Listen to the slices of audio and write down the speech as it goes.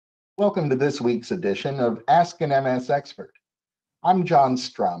Welcome to this week's edition of Ask an MS Expert. I'm Jon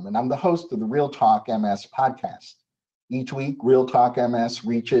Strum, and I'm the host of the Real Talk MS podcast. Each week, Real Talk MS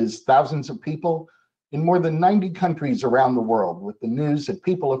reaches thousands of people in more than 90 countries around the world with the news that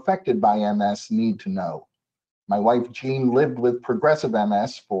people affected by MS need to know. My wife, Jean, lived with progressive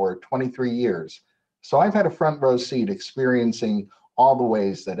MS for 23 years, so I've had a front row seat experiencing all the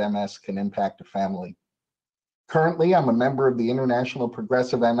ways that MS can impact a family. Currently, I'm a member of the International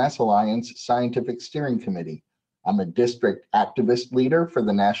Progressive MS Alliance Scientific Steering Committee. I'm a district activist leader for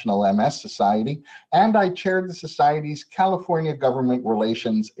the National MS Society, and I chair the Society's California Government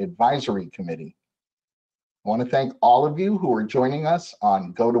Relations Advisory Committee. I want to thank all of you who are joining us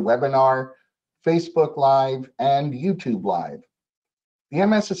on GoToWebinar, Facebook Live, and YouTube Live. The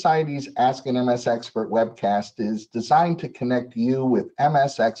MS Society's Ask an MS Expert webcast is designed to connect you with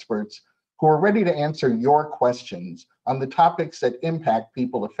MS experts who are ready to answer your questions on the topics that impact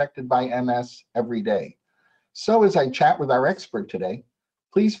people affected by MS every day. So as I chat with our expert today,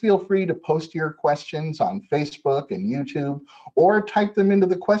 please feel free to post your questions on Facebook and YouTube, or type them into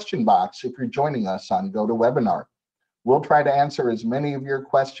the question box if you're joining us on GoToWebinar. We'll try to answer as many of your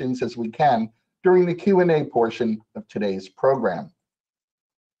questions as we can during the Q&A portion of today's program.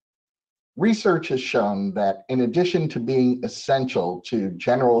 Research has shown that in addition to being essential to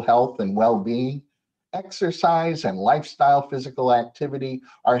general health and well-being, exercise and lifestyle physical activity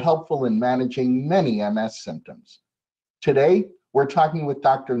are helpful in managing many MS symptoms. Today, we're talking with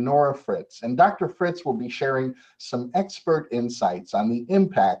Dr. Nora Fritz, and Dr. Fritz will be sharing some expert insights on the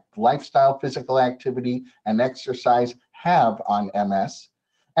impact lifestyle physical activity and exercise have on MS,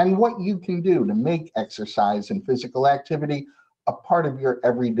 and what you can do to make exercise and physical activity a part of your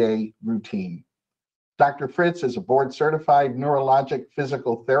everyday routine. Dr. Fritz is a board-certified neurologic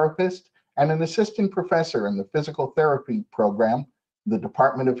physical therapist and an assistant professor in the physical therapy program, the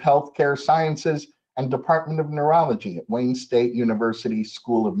Department of Healthcare Sciences and Department of Neurology at Wayne State University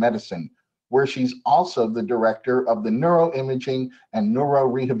School of Medicine, where she's also the director of the Neuroimaging and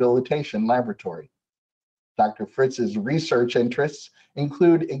Neurorehabilitation Laboratory. Dr. Fritz's research interests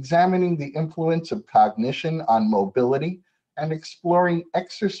include examining the influence of cognition on mobility and exploring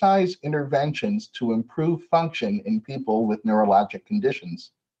exercise interventions to improve function in people with neurologic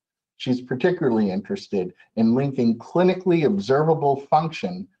conditions. She's particularly interested in linking clinically observable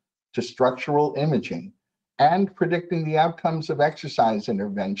function to structural imaging and predicting the outcomes of exercise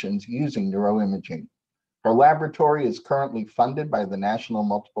interventions using neuroimaging. Her laboratory is currently funded by the National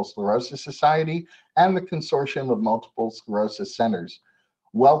Multiple Sclerosis Society and the Consortium of Multiple Sclerosis Centers.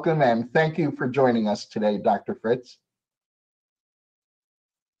 Welcome and thank you for joining us today, Dr. Fritz.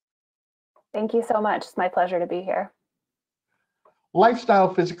 Thank you so much. It's my pleasure to be here.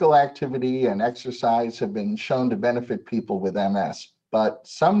 Lifestyle physical activity and exercise have been shown to benefit people with MS, but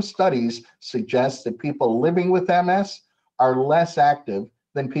some studies suggest that people living with MS are less active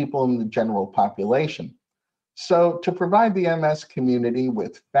than people in the general population. So to provide the MS community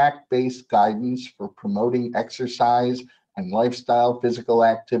with fact-based guidance for promoting exercise and lifestyle physical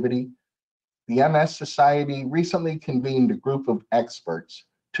activity, the MS Society recently convened a group of experts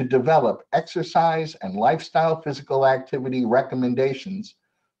to develop exercise and lifestyle physical activity recommendations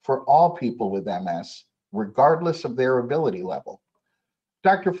for all people with MS, regardless of their ability level.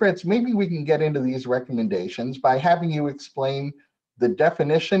 Dr. Fritz, maybe we can get into these recommendations by having you explain the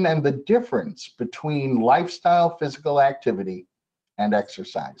definition and the difference between lifestyle physical activity and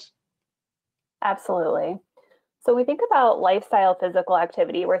exercise. Absolutely. So when we think about lifestyle physical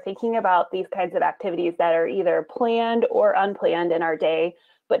activity, we're thinking about these kinds of activities that are either planned or unplanned in our day,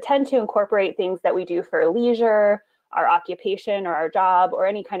 but tend to incorporate things that we do for leisure, our occupation or our job, or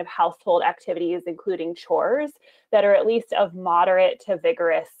any kind of household activities, including chores, that are at least of moderate to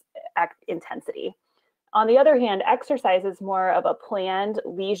vigorous intensity. On the other hand, exercise is more of a planned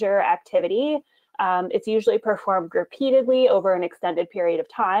leisure activity. It's usually performed repeatedly over an extended period of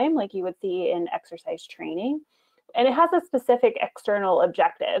time, like you would see in exercise training. And it has a specific external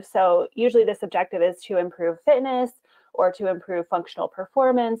objective. So usually this objective is to improve fitness, or to improve functional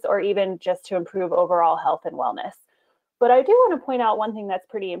performance, or even just to improve overall health and wellness. But I do want to point out one thing that's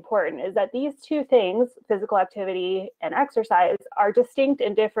pretty important is that these two things, physical activity and exercise, are distinct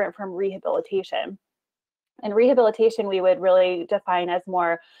and different from rehabilitation. And rehabilitation we would really define as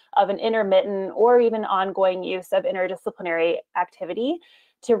more of an intermittent or even ongoing use of interdisciplinary activity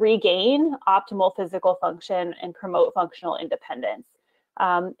to regain optimal physical function and promote functional independence.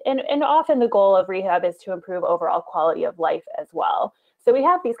 And often the goal of rehab is to improve overall quality of life as well. So we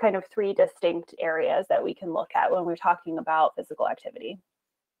have these kind of three distinct areas that we can look at when we're talking about physical activity.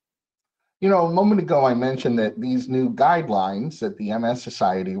 A moment ago, I mentioned that these new guidelines that the MS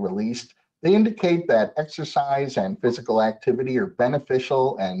Society released, they indicate that exercise and physical activity are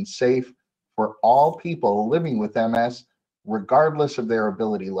beneficial and safe for all people living with MS, regardless of their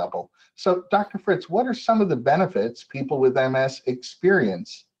ability level. So, Dr. Fritz, what are some of the benefits people with MS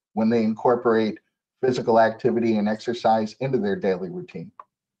experience when they incorporate physical activity and exercise into their daily routine?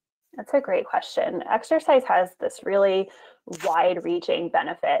 That's a great question. Exercise has this really wide-reaching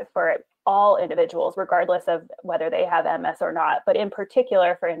benefit for all individuals, regardless of whether they have MS or not, but in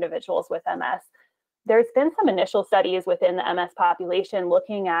particular for individuals with MS. There's been some initial studies within the MS population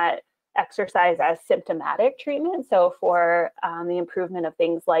looking at exercise as symptomatic treatment. So for the improvement of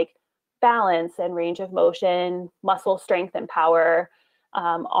things like balance and range of motion, muscle strength and power,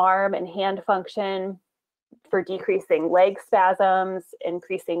 arm and hand function, for decreasing leg spasms,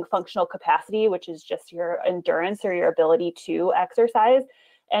 increasing functional capacity, which is just your endurance or your ability to exercise,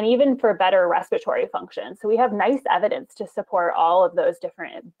 and even for better respiratory function. So we have nice evidence to support all of those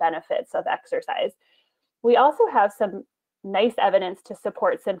different benefits of exercise. We also have some nice evidence to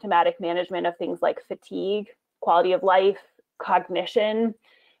support symptomatic management of things like fatigue, quality of life, cognition,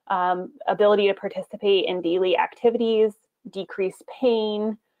 ability to participate in daily activities, decrease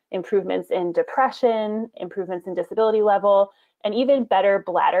pain, improvements in depression, improvements in disability level, and even better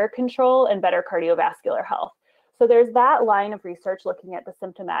bladder control and better cardiovascular health. So there's that line of research looking at the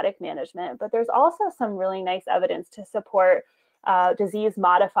symptomatic management, but there's also some really nice evidence to support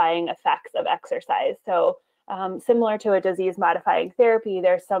disease-modifying effects of exercise. So similar to a disease-modifying therapy,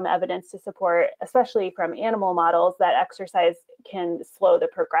 there's some evidence to support, especially from animal models, that exercise can slow the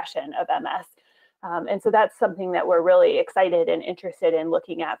progression of MS. And so that's something that we're really excited and interested in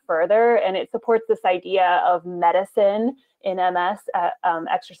looking at further. And it supports this idea of medicine in MS,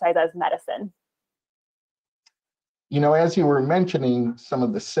 exercise as medicine. As you were mentioning some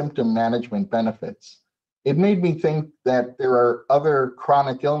of the symptom management benefits, it made me think that there are other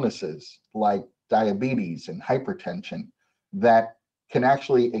chronic illnesses like diabetes and hypertension that can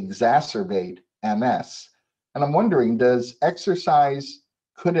actually exacerbate MS. And I'm wondering, does exercise,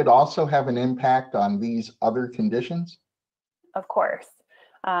 could it also have an impact on these other conditions? Of course.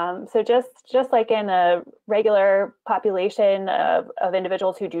 So just like in a regular population of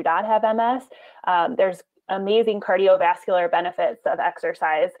individuals who do not have MS, there's amazing cardiovascular benefits of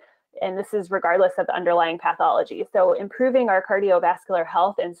exercise. And this is regardless of the underlying pathology. So improving our cardiovascular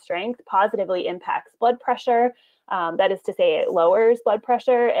health and strength positively impacts blood pressure. That is to say, it lowers blood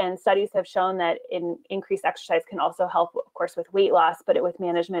pressure. And studies have shown that increased exercise can also help, of course, with weight loss, but with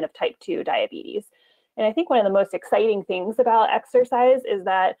management of type 2 diabetes. And I think one of the most exciting things about exercise is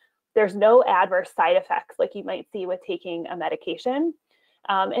that there's no adverse side effects like you might see with taking a medication.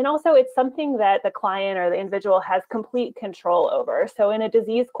 And also it's something that the client or the individual has complete control over. So in a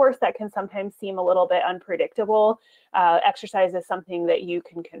disease course that can sometimes seem a little bit unpredictable, exercise is something that you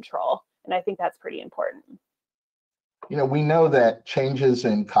can control. And I think that's pretty important. We know that changes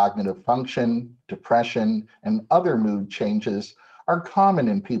in cognitive function, depression, and other mood changes are common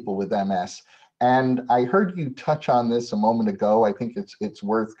in people with MS. And I heard you touch on this a moment ago. I think it's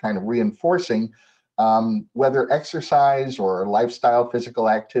worth kind of reinforcing whether exercise or lifestyle physical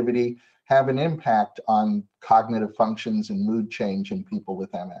activity have an impact on cognitive functions and mood change in people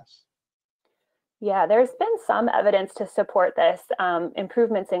with MS. Yeah, there's been some evidence to support this,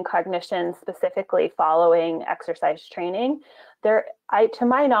 improvements in cognition specifically following exercise training. To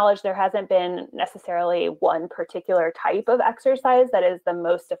my knowledge, there hasn't been necessarily one particular type of exercise that is the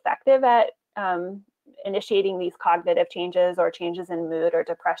most effective at initiating these cognitive changes or changes in mood or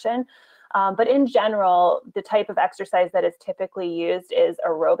depression. But in general, the type of exercise that is typically used is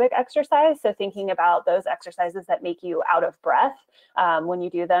aerobic exercise. So thinking about those exercises that make you out of breath when you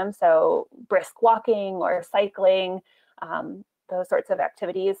do them. So brisk walking or cycling, those sorts of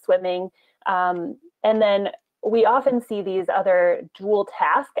activities, swimming. And then we often see these other dual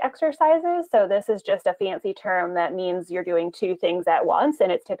task exercises. So this is just a fancy term that means you're doing two things at once.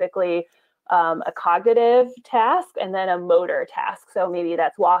 And it's typically a cognitive task and then a motor task. So maybe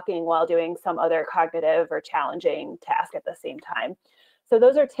that's walking while doing some other cognitive or challenging task at the same time. So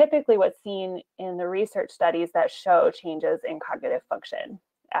those are typically what's seen in the research studies that show changes in cognitive function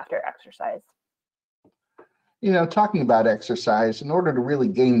after exercise. Talking about exercise, in order to really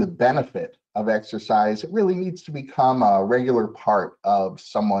gain the benefit of exercise, it really needs to become a regular part of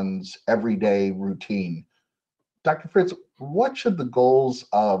someone's everyday routine. Dr. Fritz, what should the goals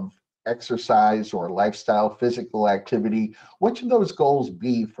of exercise or lifestyle physical activity, what should those goals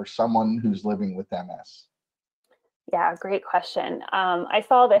be for someone who's living with MS? Yeah, great question. I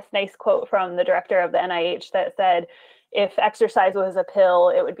saw this nice quote from the director of the NIH that said, If exercise was a pill,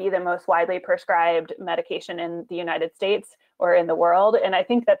 it would be the most widely prescribed medication in the United States or in the world. And I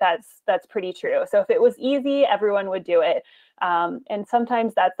think that that's pretty true. So if it was easy, everyone would do it. And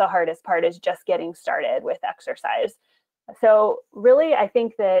sometimes that's the hardest part, is just getting started with exercise. So really, I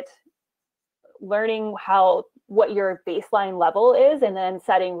think that learning what your baseline level is and then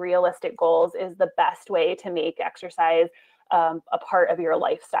setting realistic goals is the best way to make exercise a part of your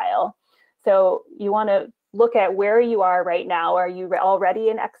lifestyle. So you want to look at where you are right now. Are you already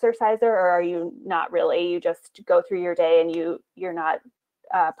an exerciser, or are you not really? You just go through your day and you're not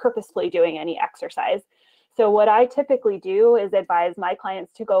purposefully doing any exercise. So what I typically do is advise my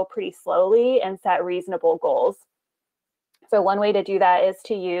clients to go pretty slowly and set reasonable goals. So one way to do that is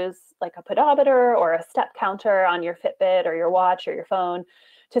to use like a pedometer or a step counter on your Fitbit or your watch or your phone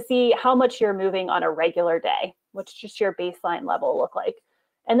to see how much you're moving on a regular day, what's just your baseline level look like.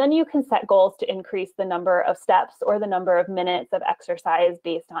 And then you can set goals to increase the number of steps or the number of minutes of exercise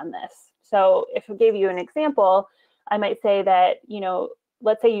based on this. So if I gave you an example, I might say that,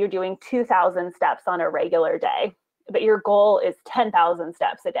 let's say you're doing 2,000 steps on a regular day, but your goal is 10,000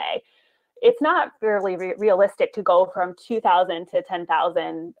 steps a day. It's not fairly realistic to go from 2,000 to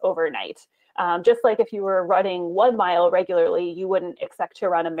 10,000 overnight. Just like if you were running 1 mile regularly, you wouldn't expect to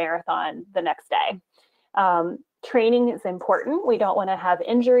run a marathon the next day. Training is important. We don't want to have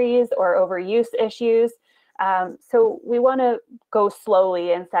injuries or overuse issues. So we want to go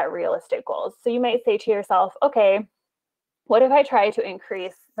slowly and set realistic goals. So you might say to yourself, okay, what if I try to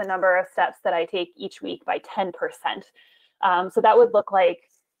increase the number of steps that I take each week by 10%? So that would look like,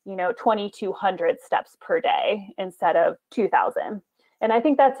 2,200 steps per day instead of 2,000. And I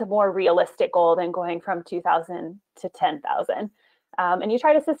think that's a more realistic goal than going from 2,000 to 10,000. And you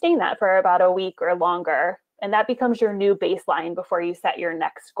try to sustain that for about a week or longer. And that becomes your new baseline before you set your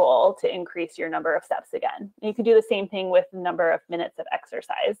next goal to increase your number of steps again. And you can do the same thing with the number of minutes of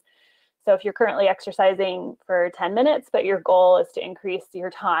exercise. So if you're currently exercising for 10 minutes, but your goal is to increase your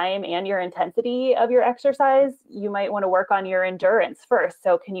time and your intensity of your exercise, you might want to work on your endurance first.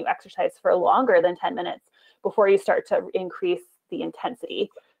 So can you exercise for longer than 10 minutes before you start to increase the intensity?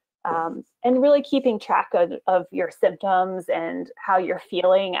 And really keeping track of your symptoms and how you're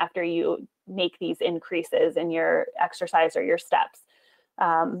feeling after you make these increases in your exercise or your steps.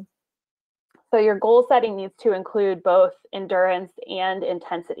 So your goal setting needs to include both endurance and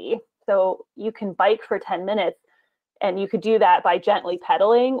intensity. So you can bike for 10 minutes and you could do that by gently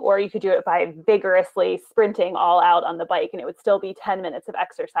pedaling, or you could do it by vigorously sprinting all out on the bike, and it would still be 10 minutes of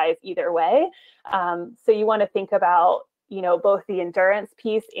exercise either way. So you want to think about both the endurance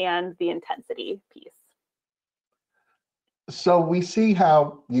piece and the intensity piece. So we see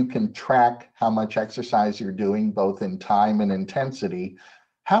how you can track how much exercise you're doing, both in time and intensity.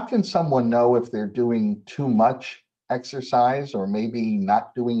 How can someone know if they're doing too much exercise or maybe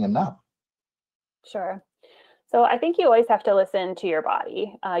not doing enough? Sure. So I think you always have to listen to your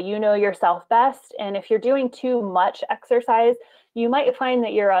body. You know yourself best. And if you're doing too much exercise, you might find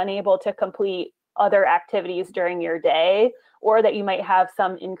that you're unable to complete other activities during your day, or that you might have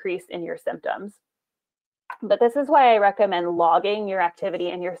some increase in your symptoms. But this is why I recommend logging your activity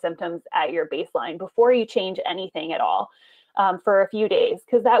and your symptoms at your baseline before you change anything at all for a few days,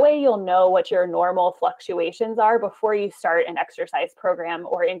 because that way you'll know what your normal fluctuations are before you start an exercise program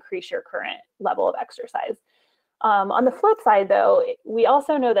or increase your current level of exercise. On the flip side, though, we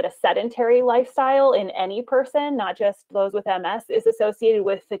also know that a sedentary lifestyle in any person, not just those with MS, is associated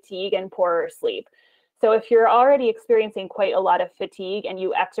with fatigue and poorer sleep. So if you're already experiencing quite a lot of fatigue and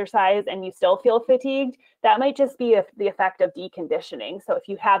you exercise and you still feel fatigued, that might just be the effect of deconditioning. So if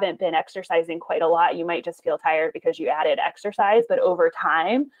you haven't been exercising quite a lot, you might just feel tired because you added exercise, but over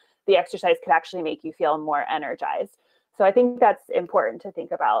time, the exercise could actually make you feel more energized. So I think that's important to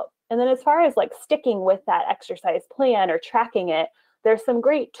think about. And then as far as like sticking with that exercise plan or tracking it, there's some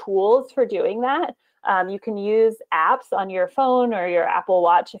great tools for doing that. You can use apps on your phone or your Apple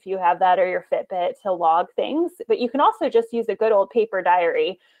Watch if you have that, or your Fitbit, to log things. But you can also just use a good old paper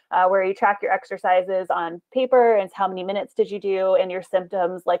diary where you track your exercises on paper and how many minutes did you do, and your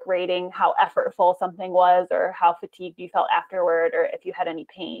symptoms, like rating how effortful something was or how fatigued you felt afterward, or if you had any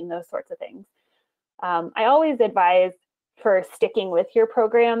pain, those sorts of things. I always advise for sticking with your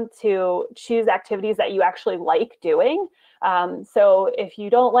program to choose activities that you actually like doing. So if you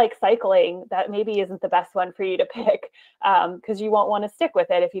don't like cycling, that maybe isn't the best one for you to pick, because you won't want to stick with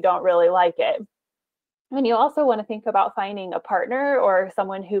it if you don't really like it. And you also want to think about finding a partner or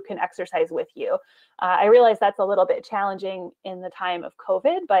someone who can exercise with you. I realize that's a little bit challenging in the time of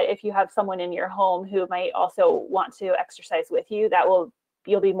COVID, but if you have someone in your home who might also want to exercise with you, that will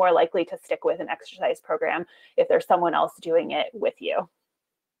you'll be more likely to stick with an exercise program if there's someone else doing it with you.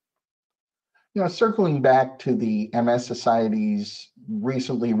 You know, circling back to the MS Society's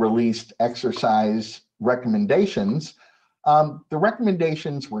recently released exercise recommendations, the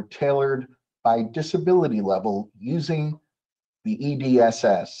recommendations were tailored by disability level using the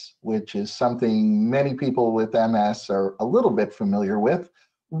EDSS, which is something many people with MS are a little bit familiar with.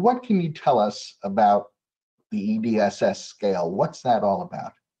 What can you tell us about the EDSS scale? What's that all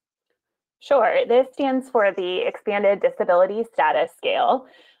about? Sure. This stands for the Expanded Disability Status Scale.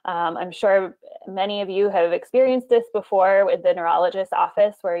 I'm sure many of you have experienced this before with the neurologist's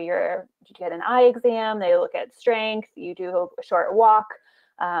office, where you get an eye exam, they look at strength, you do a short walk.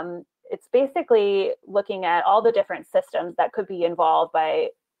 It's basically looking at all the different systems that could be involved by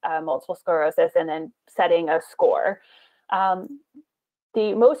multiple sclerosis and then setting a score.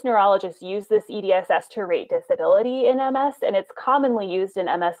 Most neurologists use this EDSS to rate disability in MS, and it's commonly used in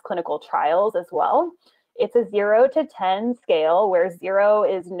MS clinical trials as well. It's a 0 to 10 scale, where 0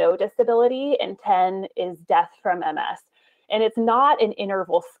 is no disability and 10 is death from MS. And it's not an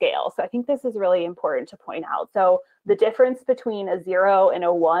interval scale. So I think this is really important to point out. So the difference between a 0 and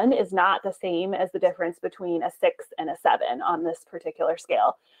a 1 is not the same as the difference between a 6 and a 7 on this particular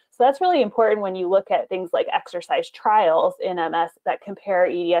scale. So that's really important when you look at things like exercise trials in MS that compare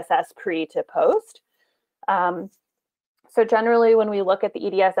EDSS pre to post. So generally, when we look at the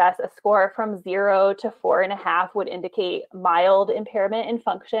EDSS, a score from 0 to 4.5 would indicate mild impairment in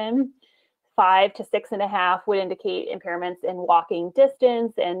function. 5 to 6.5 would indicate impairments in walking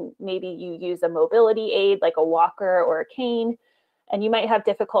distance, and maybe you use a mobility aid like a walker or a cane. And you might have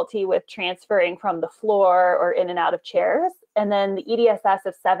difficulty with transferring from the floor or in and out of chairs. And then the EDSS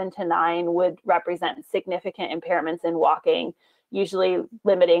of 7 to 9 would represent significant impairments in walking, usually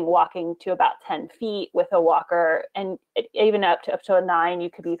limiting walking to about 10 feet with a walker. And even up to a 9, you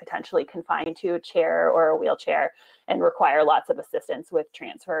could be potentially confined to a chair or a wheelchair and require lots of assistance with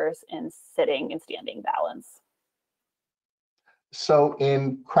transfers and sitting and standing balance. So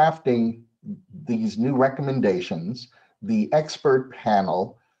in crafting these new recommendations, the expert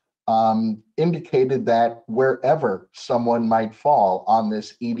panel indicated that wherever someone might fall on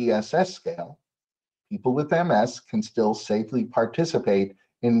this EDSS scale, people with MS can still safely participate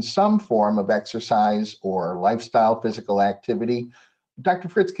in some form of exercise or lifestyle physical activity. Dr.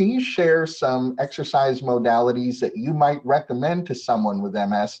 Fritz, can you share some exercise modalities that you might recommend to someone with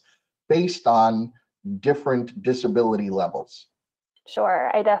MS based on different disability levels?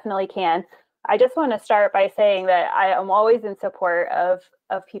 Sure, I definitely can. I just want to start by saying that I am always in support of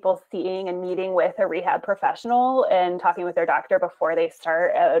people seeing and meeting with a rehab professional and talking with their doctor before they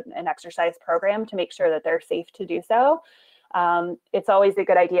start an exercise program to make sure that they're safe to do so. It's always a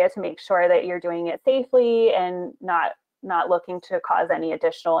good idea to make sure that you're doing it safely and not looking to cause any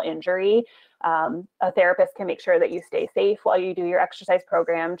additional injury. A therapist can make sure that you stay safe while you do your exercise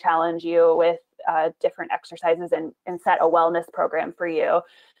program, challenge you with different exercises, and set a wellness program for you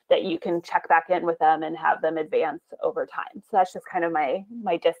that you can check back in with them and have them advance over time. So that's just kind of my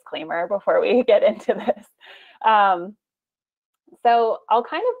disclaimer before we get into this. So I'll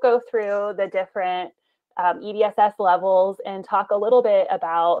kind of go through the different EDSS levels and talk a little bit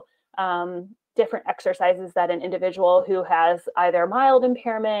about different exercises that an individual who has either mild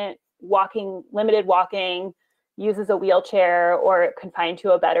impairment, limited walking, uses a wheelchair, or confined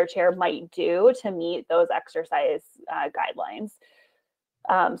to a better chair might do to meet those exercise guidelines.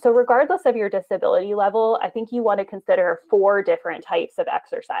 So regardless of your disability level, I think you want to consider 4 different types of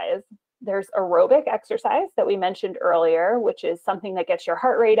exercise. There's aerobic exercise that we mentioned earlier, which is something that gets your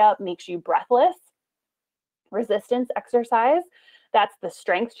heart rate up, makes you breathless. Resistance exercise, that's the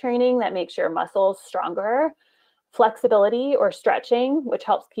strength training that makes your muscles stronger. Flexibility or stretching, which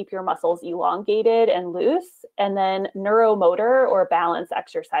helps keep your muscles elongated and loose. And then neuromotor or balance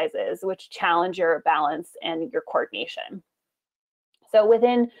exercises, which challenge your balance and your coordination. So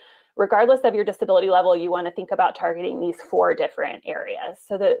regardless of your disability level, you want to think about targeting these 4 different areas.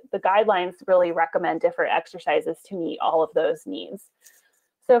 So the guidelines really recommend different exercises to meet all of those needs.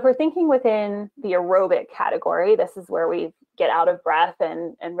 So if we're thinking within the aerobic category, this is where we get out of breath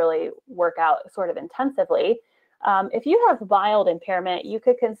and really work out sort of intensively. If you have mild impairment, you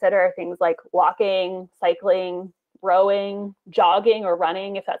could consider things like walking, cycling, rowing, jogging, or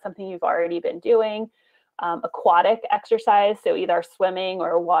running, if that's something you've already been doing. Aquatic exercise, so either swimming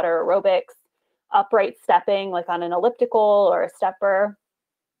or water aerobics, upright stepping like on an elliptical or a stepper.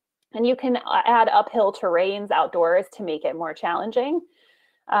 And you can add uphill terrains outdoors to make it more challenging.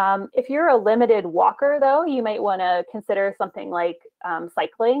 If you're a limited walker, though, you might want to consider something like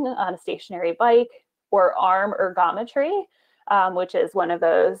cycling on a stationary bike or arm ergometry. which is one of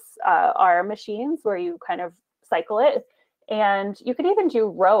those arm machines where you kind of cycle it. And you could even do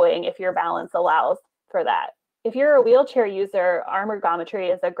rowing if your balance allows for that. If you're a wheelchair user, arm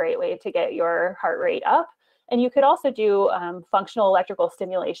ergometry is a great way to get your heart rate up. And you could also do functional electrical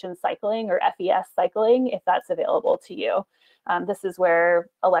stimulation cycling, or FES cycling, if that's available to you. This is where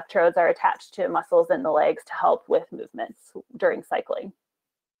electrodes are attached to muscles in the legs to help with movements during cycling.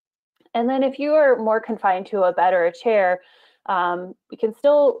 And then if you are more confined to a bed or a chair, you can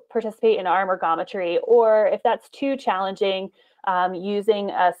still participate in arm ergometry, or if that's too challenging, using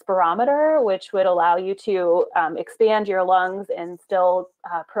a spirometer, which would allow you to expand your lungs and still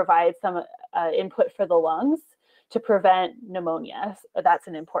provide some input for the lungs to prevent pneumonia. That's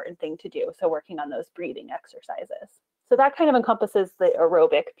an important thing to do. So working on those breathing exercises. So that kind of encompasses the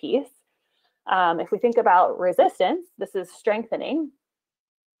aerobic piece. If we think about resistance, this is strengthening.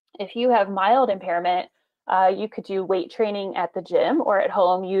 If you have mild impairment, you could do weight training at the gym or at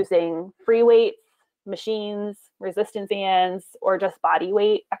home using free weights, machines, resistance bands, or just body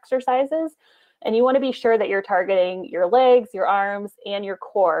weight exercises. And you want to be sure that you're targeting your legs, your arms, and your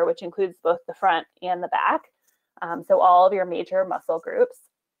core, which includes both the front and the back. So all of your major muscle groups.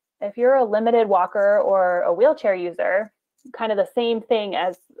 If you're a limited walker or a wheelchair user, kind of the same thing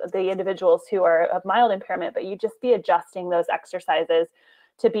as the individuals who are of mild impairment, but you just be adjusting those exercises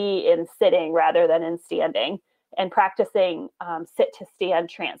to be in sitting rather than in standing, and practicing sit to stand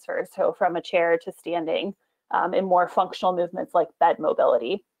transfers. So from a chair to standing in more functional movements like bed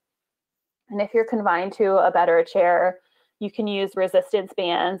mobility. And if you're confined to a bed or a chair, you can use resistance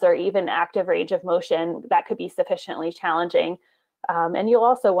bands or even active range of motion. That could be sufficiently challenging. And you'll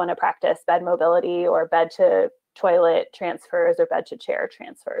also want to practice bed mobility or bed to toilet transfers or bed to chair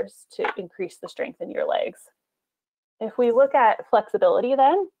transfers to increase the strength in your legs. If we look at flexibility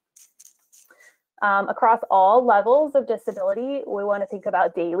then, across all levels of disability, we want to think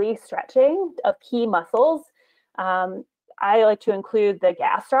about daily stretching of key muscles. I like to include the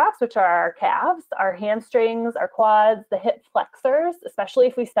gastrocs, which are our calves, our hamstrings, our quads, the hip flexors, especially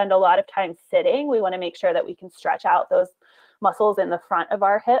if we spend a lot of time sitting. We want to make sure that we can stretch out those muscles in the front of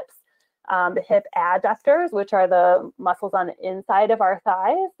our hips. The hip adductors, which are the muscles on the inside of our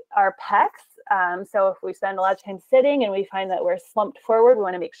thighs, our pecs. So if we spend a lot of time sitting and we find that we're slumped forward, we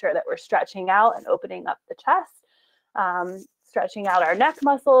want to make sure that we're stretching out and opening up the chest, stretching out our neck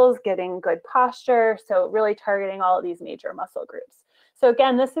muscles, getting good posture. So really targeting all of these major muscle groups. So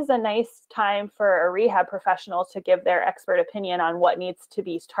again, this is a nice time for a rehab professional to give their expert opinion on what needs to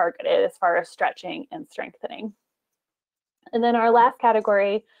be targeted as far as stretching and strengthening. And then our last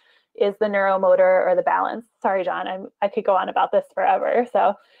category is the neuromotor or the balance. Sorry, John, I could go on about this forever.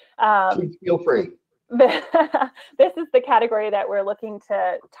 So please feel free. This is the category that we're looking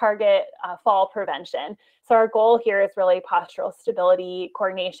to target fall prevention. So our goal here is really postural stability,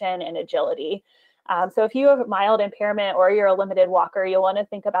 coordination, and agility. So if you have mild impairment or you're a limited walker, you'll want to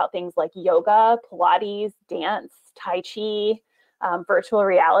think about things like yoga, Pilates, dance, Tai Chi, virtual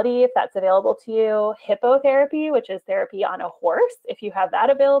reality, if that's available to you, hippotherapy, which is therapy on a horse, if you have that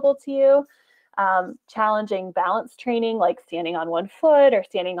available to you, challenging balance training, like standing on one foot or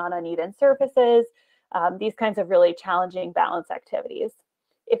standing on uneven surfaces, these kinds of really challenging balance activities.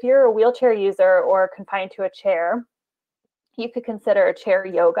 If you're a wheelchair user or confined to a chair, you could consider chair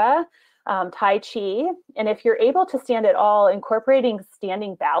yoga, Tai Chi, and if you're able to stand at all, incorporating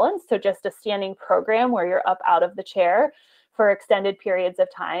standing balance, so just a standing program where you're up out of the chair for extended periods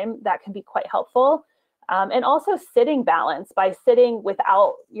of time, that can be quite helpful. And also sitting balance by sitting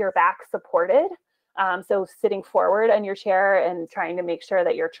without your back supported. So sitting forward on your chair and trying to make sure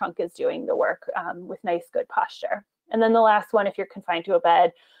that your trunk is doing the work with nice, good posture. And then the last one, if you're confined to a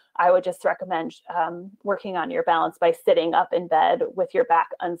bed, I would just recommend working on your balance by sitting up in bed with your back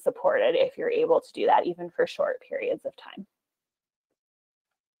unsupported, if you're able to do that, even for short periods of time.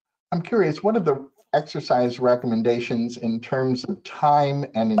 I'm curious, what are the exercise recommendations in terms of time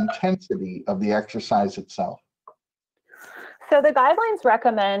and intensity of the exercise itself? So the guidelines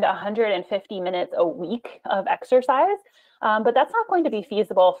recommend 150 minutes a week of exercise, but that's not going to be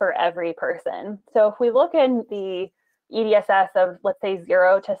feasible for every person. So if we look in the EDSS of, let's say,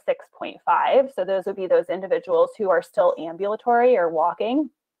 0 to 6.5, so those would be those individuals who are still ambulatory or walking,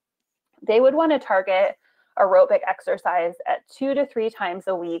 they would want to target aerobic exercise at 2 to 3 times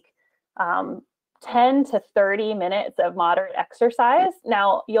a week, 10 to 30 minutes of moderate exercise.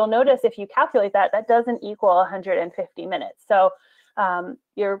 Now, you'll notice if you calculate that, that doesn't equal 150 minutes. So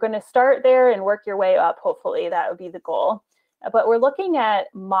you're going to start there and work your way up. Hopefully, that would be the goal. But we're looking at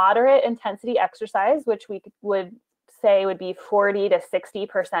moderate intensity exercise, which we would say would be 40 to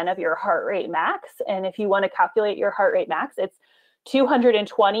 60% of your heart rate max. And if you want to calculate your heart rate max, it's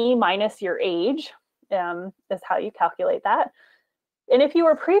 220 minus your age, is how you calculate that. And if you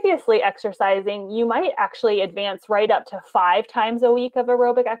were previously exercising, you might actually advance right up to 5 times a week of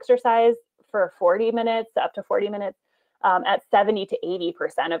aerobic exercise for 40 minutes, up to 40 minutes, at 70 to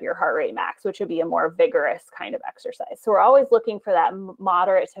 80% of your heart rate max, which would be a more vigorous kind of exercise. So we're always looking for that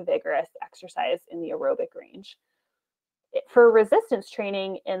moderate to vigorous exercise in the aerobic range. For resistance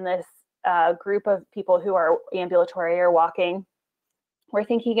training in this group of people who are ambulatory or walking, we're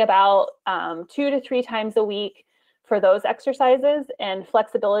thinking about 2 to 3 times a week for those exercises, and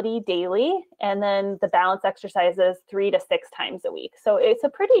flexibility daily, and then the balance exercises 3 to 6 times a week. So it's a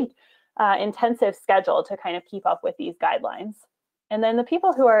pretty intensive schedule to kind of keep up with these guidelines. And then the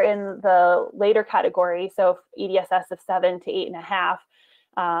people who are in the later category, so EDSS of 7 to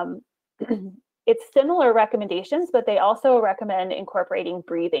 8.5, it's similar recommendations, but they also recommend incorporating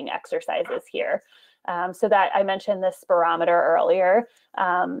breathing exercises here. So that I mentioned the spirometer earlier,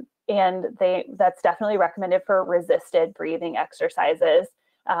 and that's definitely recommended for resisted breathing exercises.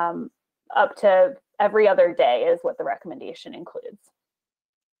 Up to every other day is what the recommendation includes.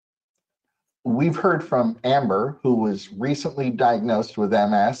 We've heard from Amber, who was recently diagnosed with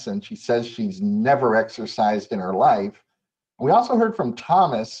MS, and she says she's never exercised in her life. We also heard from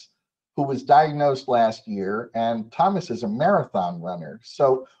Thomas, who was diagnosed last year, and Thomas is a marathon runner.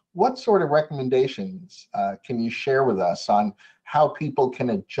 So what sort of recommendations can you share with us on how people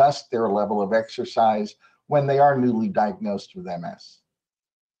can adjust their level of exercise when they are newly diagnosed with MS?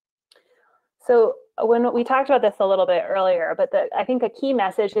 So when we talked about this a little bit earlier, but I think a key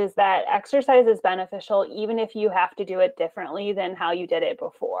message is that exercise is beneficial even if you have to do it differently than how you did it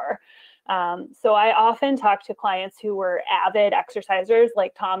before. So I often talk to clients who were avid exercisers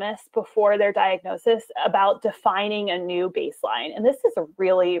like Thomas before their diagnosis about defining a new baseline. And this is a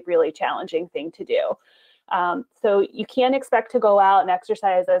really, really challenging thing to do. So you can't expect to go out and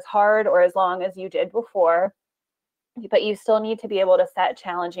exercise as hard or as long as you did before, but you still need to be able to set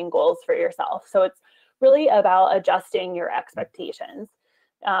challenging goals for yourself. So it's really about adjusting your expectations,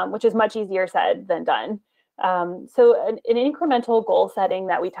 which is much easier said than done. So an incremental goal setting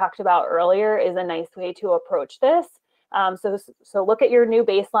that we talked about earlier is a nice way to approach this. So look at your new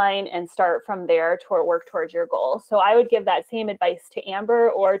baseline and start from there to work towards your goal. So I would give that same advice to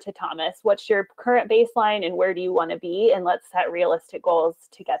Amber or to Thomas. What's your current baseline and where do you want to be? And let's set realistic goals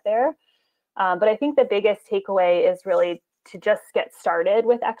to get there. But I think the biggest takeaway is really to just get started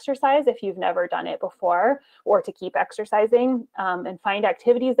with exercise if you've never done it before, or to keep exercising, and find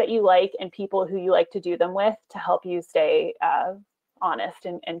activities that you like and people who you like to do them with to help you stay honest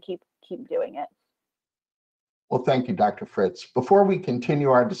and keep doing it. Well, thank you, Dr. Fritz. Before we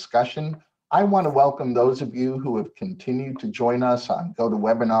continue our discussion, I want to welcome those of you who have continued to join us on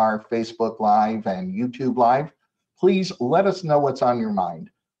GoToWebinar, Facebook Live, and YouTube Live. Please let us know what's on your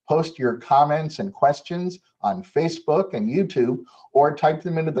mind. Post your comments and questions on Facebook and YouTube, or type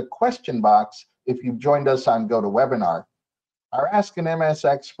them into the question box if you've joined us on GoToWebinar. Our Ask an MS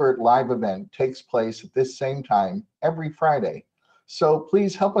Expert live event takes place at this same time every Friday. So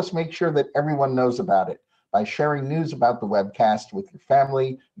please help us make sure that everyone knows about it by sharing news about the webcast with your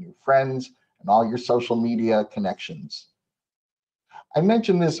family, your friends, and all your social media connections. I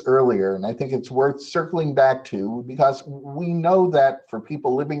mentioned this earlier, and I think it's worth circling back to because we know that for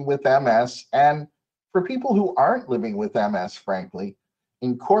people living with MS and for people who aren't living with MS, frankly,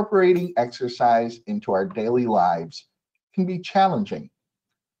 incorporating exercise into our daily lives can be challenging.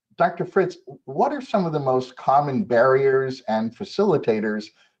 Dr. Fritz, what are some of the most common barriers and facilitators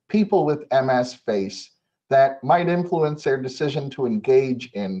people with MS face that might influence their decision to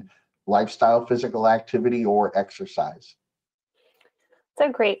engage in lifestyle physical activity or exercise? It's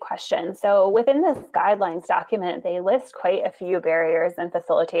a great question. So within this guidelines document, they list quite a few barriers and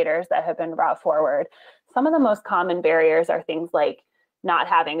facilitators that have been brought forward. Some of the most common barriers are things like not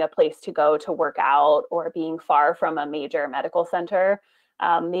having a place to go to work out, or being far from a major medical center,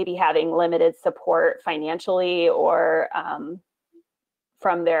 maybe having limited support financially or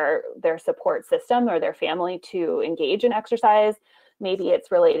from their support system or their family to engage in exercise. Maybe it's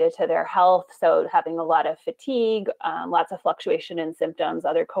related to their health, so having a lot of fatigue, lots of fluctuation in symptoms,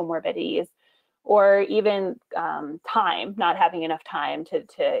 other comorbidities, or even time, not having enough time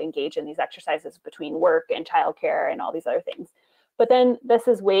to engage in these exercises between work and childcare and all these other things. But then this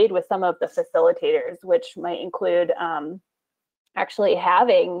is weighed with some of the facilitators, which might include actually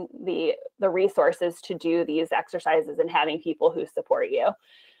having the resources to do these exercises and having people who support you.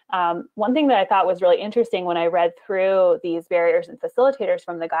 One thing that I thought was really interesting when I read through these barriers and facilitators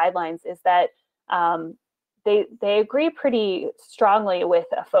from the guidelines is that they agree pretty strongly with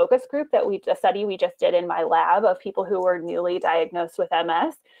a focus group a study we just did in my lab of people who were newly diagnosed with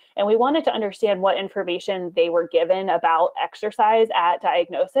MS. And we wanted to understand what information they were given about exercise at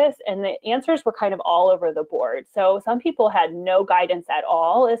diagnosis. And the answers were kind of all over the board. So some people had no guidance at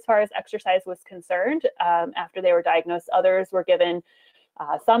all as far as exercise was concerned after they were diagnosed. Others were given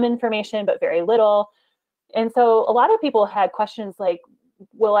some information, but very little. And so a lot of people had questions like,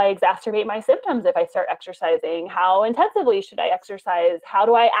 will I exacerbate my symptoms if I start exercising? How intensively should I exercise? How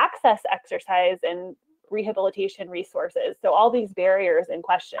do I access exercise and rehabilitation resources? So all these barriers and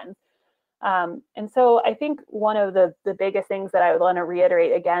questions. And so I think one of the biggest things that I would want to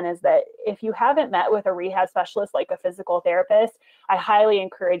reiterate again is that if you haven't met with a rehab specialist like a physical therapist, I highly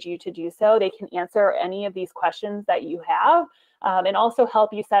encourage you to do so. They can answer any of these questions that you have and also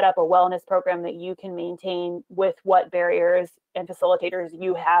help you set up a wellness program that you can maintain with what barriers and facilitators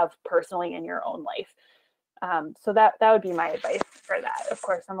you have personally in your own life. So that would be my advice for that. Of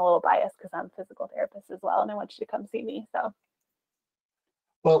course, I'm a little biased because I'm a physical therapist as well, and I want you to come see me. So,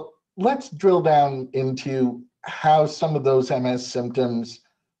 well, let's drill down into how some of those MS symptoms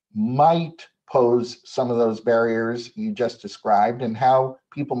might pose some of those barriers you just described and how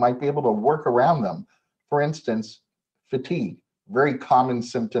people might be able to work around them. For instance, fatigue, very common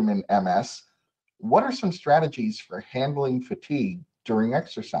symptom in MS. What are some strategies for handling fatigue during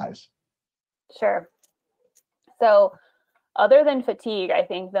exercise? Sure. So other than fatigue, I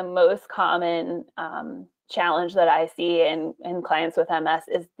think the most common challenge that I see in clients with MS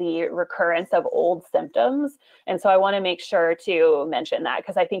is the recurrence of old symptoms. And so I want to make sure to mention that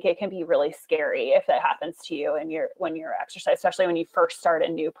because I think it can be really scary if that happens to you and when you're exercising, especially when you first start a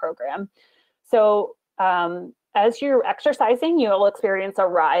new program. So as you're exercising, you'll experience a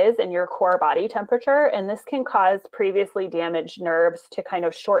rise in your core body temperature, and this can cause previously damaged nerves to kind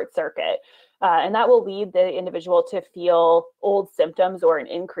of short circuit. And that will lead the individual to feel old symptoms or an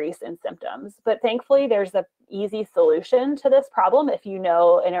increase in symptoms. But thankfully, there's an easy solution to this problem if you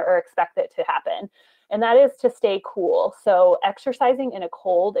know or expect it to happen. And that is to stay cool. So exercising in a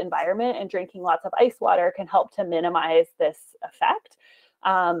cold environment and drinking lots of ice water can help to minimize this effect.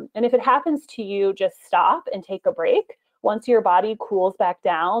 And if it happens to you, just stop and take a break. Once your body cools back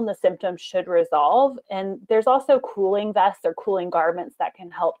down, the symptoms should resolve. And there's also cooling vests or cooling garments that can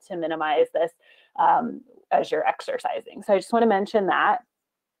help to minimize this as you're exercising. So I just want to mention that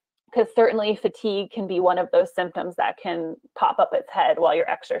because certainly fatigue can be one of those symptoms that can pop up its head while you're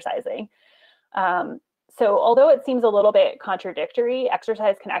exercising. So although it seems a little bit contradictory,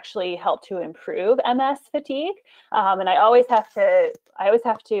 exercise can actually help to improve MS fatigue. And I always have to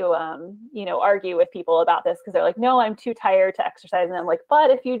argue with people about this because they're like, no, I'm too tired to exercise. And I'm like, but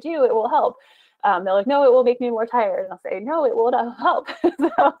if you do, it will help. They're like, no, it will make me more tired. And I'll say, no, it will not help.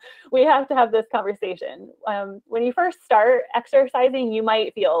 So we have to have this conversation. When you first start exercising, you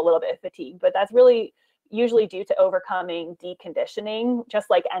might feel a little bit fatigued, but that's really usually due to overcoming deconditioning, just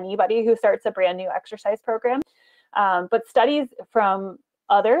like anybody who starts a brand new exercise program. But studies from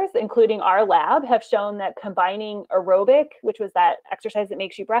others, including our lab, have shown that combining aerobic, which was that exercise that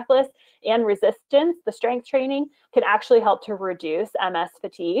makes you breathless, and resistance, the strength training, can actually help to reduce MS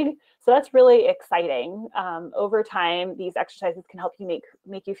fatigue. So that's really exciting. Over time, these exercises can help you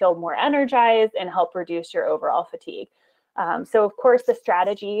make you feel more energized and help reduce your overall fatigue. So of course, the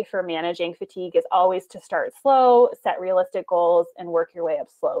strategy for managing fatigue is always to start slow, set realistic goals, and work your way up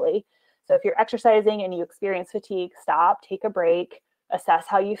slowly. So if you're exercising and you experience fatigue, stop, take a break, assess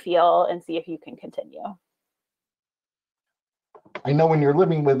how you feel, and see if you can continue. I know when you're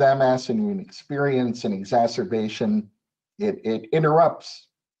living with MS and you experience an exacerbation, it interrupts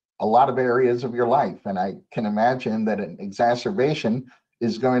a lot of areas of your life. And I can imagine that an exacerbation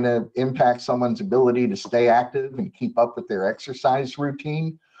is going to impact someone's ability to stay active and keep up with their exercise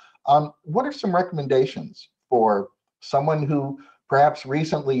routine. What are some recommendations for someone who perhaps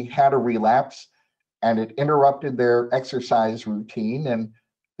recently had a relapse and it interrupted their exercise routine and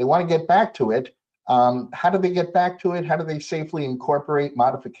they want to get back to it? How do they get back to it? How do they safely incorporate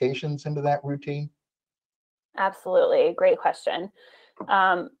modifications into that routine? Absolutely. Great question.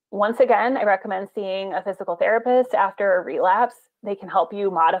 Once again, I recommend seeing a physical therapist after a relapse. They can help you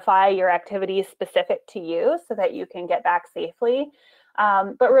modify your activities specific to you so that you can get back safely.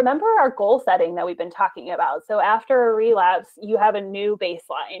 But remember our goal setting that we've been talking about. So after a relapse, you have a new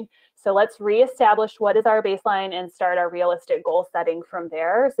baseline. So let's reestablish what is our baseline and start our realistic goal setting from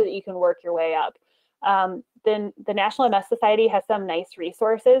there so that you can work your way up. Then the National MS Society has some nice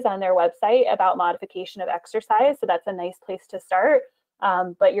resources on their website about modification of exercise. So that's a nice place to start.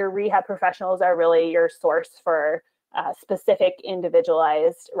 But your rehab professionals are really your source for specific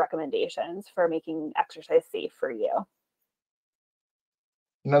individualized recommendations for making exercise safe for you.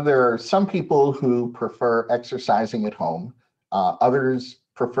 You know, there are some people who prefer exercising at home. Others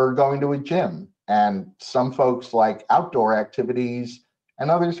prefer going to a gym. And some folks like outdoor activities, and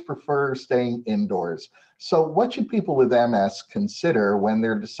others prefer staying indoors. So what should people with MS consider when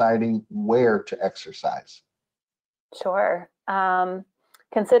they're deciding where to exercise? Sure.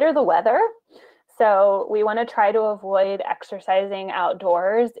 Consider the weather. So we want to try to avoid exercising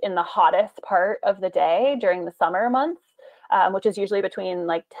outdoors in the hottest part of the day during the summer months, which is usually between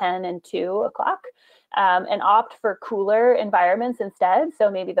like 10 and 2 o'clock, and opt for cooler environments instead.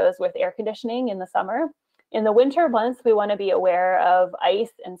 So maybe those with air conditioning in the summer. In the winter months, we want to be aware of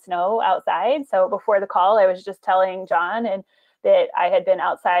ice and snow outside. So before the call, I was just telling Jon that I had been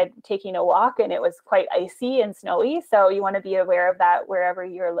outside taking a walk and it was quite icy and snowy. So you want to be aware of that wherever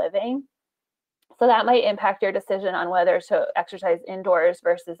you're living. So that might impact your decision on whether to exercise indoors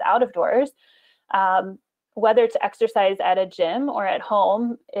versus out of doors. Whether to exercise at a gym or at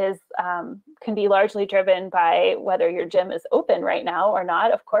home can be largely driven by whether your gym is open right now or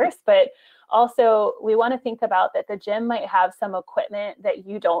not, of course, but also we want to think about that the gym might have some equipment that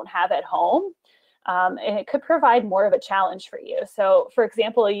you don't have at home, and it could provide more of a challenge for you. So for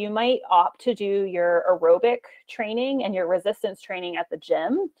example, you might opt to do your aerobic training and your resistance training at the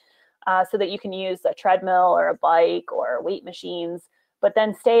gym, so that you can use a treadmill or a bike or weight machines, but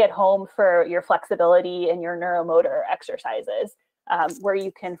then stay at home for your flexibility and your neuromotor exercises, where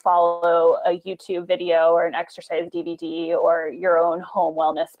you can follow a YouTube video or an exercise DVD or your own home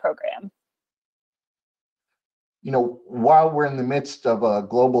wellness program. You know, while we're in the midst of a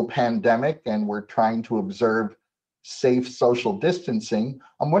global pandemic and we're trying to observe safe social distancing,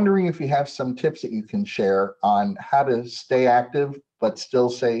 I'm wondering if you have some tips that you can share on how to stay active but still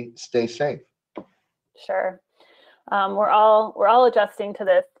stay safe. Sure. We're all adjusting to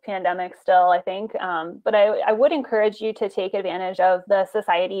this pandemic still, I think. But I would encourage you to take advantage of the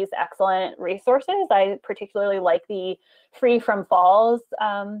Society's excellent resources. I particularly like the Free from Falls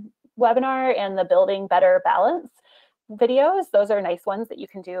webinar and the Building Better Balance videos. Those are nice ones that you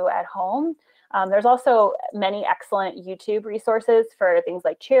can do at home. There's also many excellent YouTube resources for things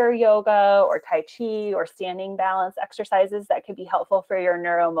like chair yoga or Tai Chi or standing balance exercises that could be helpful for your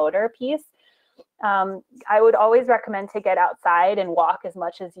neuromotor piece. I would always recommend to get outside and walk as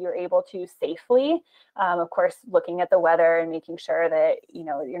much as you're able to safely. Of course, looking at the weather and making sure that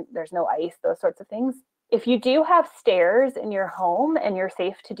there's no ice, those sorts of things. If you do have stairs in your home and you're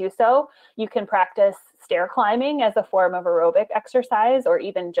safe to do so, you can practice stair climbing as a form of aerobic exercise, or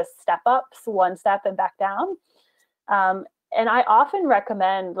even just step ups, one step and back down. And I often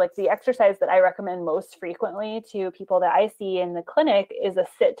recommend, like the exercise that I recommend most frequently to people that I see in the clinic is a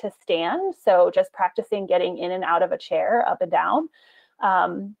sit to stand. So just practicing getting in and out of a chair, up and down.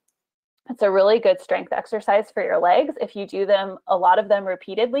 It's a really good strength exercise for your legs. If you do a lot of them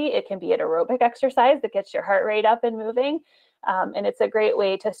repeatedly, it can be an aerobic exercise that gets your heart rate up and moving. And it's a great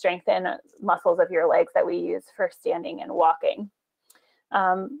way to strengthen muscles of your legs that we use for standing and walking.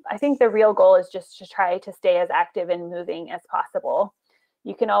 I think the real goal is just to try to stay as active and moving as possible.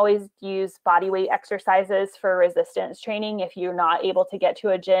 You can always use body weight exercises for resistance training if you're not able to get to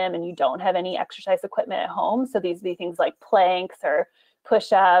a gym and you don't have any exercise equipment at home. So these would be things like planks or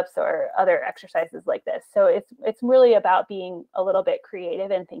push-ups or other exercises like this. So it's really about being a little bit creative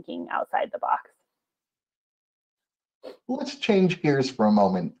and thinking outside the box. Let's change gears for a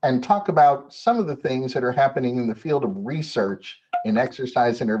moment and talk about some of the things that are happening in the field of research in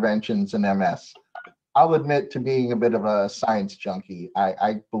exercise interventions in MS. I'll admit to being a bit of a science junkie.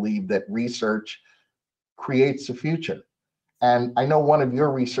 I believe that research creates the future. And I know one of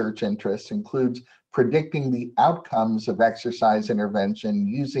your research interests includes predicting the outcomes of exercise intervention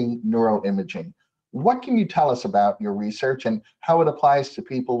using neuroimaging. What can you tell us about your research and how it applies to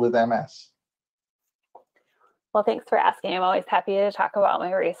people with MS? Well, thanks for asking. I'm always happy to talk about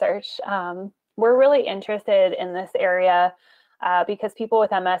my research. We're really interested in this area because people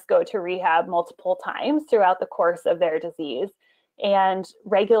with MS go to rehab multiple times throughout the course of their disease. And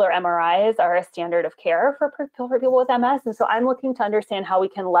regular MRIs are a standard of care for people with MS. And so I'm looking to understand how we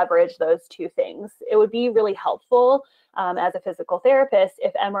can leverage those two things. It would be really helpful as a physical therapist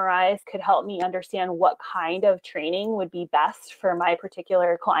if MRIs could help me understand what kind of training would be best for my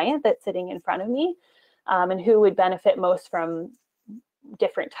particular client that's sitting in front of me, and who would benefit most from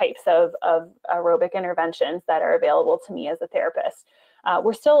different types of aerobic interventions that are available to me as a therapist.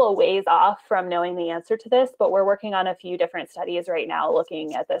 We're still a ways off from knowing the answer to this, but we're working on a few different studies right now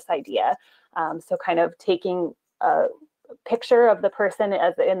looking at this idea. So kind of taking a picture of the person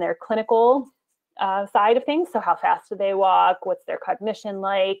as in their clinical side of things. So how fast do they walk? What's their cognition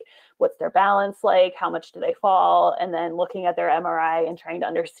like? What's their balance like? How much do they fall? And then looking at their MRI and trying to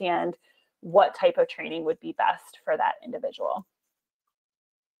understand what type of training would be best for that individual.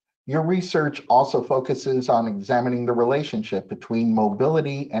 Your research also focuses on examining the relationship between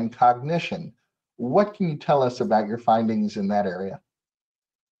mobility and cognition. What can you tell us about your findings in that area?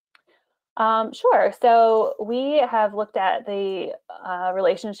 Sure. So we have looked at the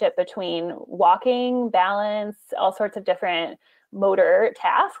relationship between walking, balance, all sorts of different motor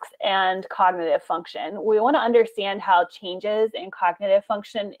tasks, and cognitive function. We want to understand how changes in cognitive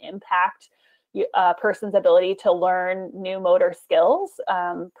function impact a person's ability to learn new motor skills,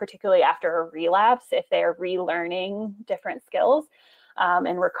 particularly after a relapse, if they're relearning different skills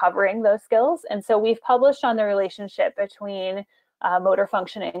and recovering those skills. And so we've published on the relationship between motor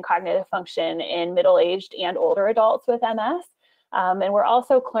function and cognitive function in middle-aged and older adults with MS. And we're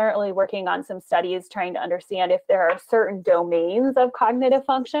also currently working on some studies trying to understand if there are certain domains of cognitive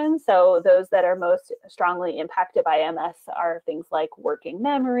function. So those that are most strongly impacted by MS are things like working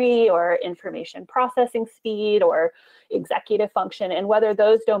memory or information processing speed or executive function, and whether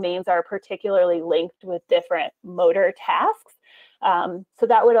those domains are particularly linked with different motor tasks. So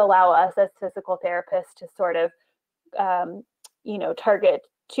that would allow us as physical therapists to sort of target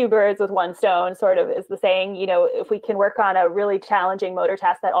two birds with one stone, sort of is the saying. If we can work on a really challenging motor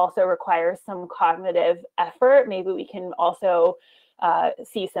task that also requires some cognitive effort, maybe we can also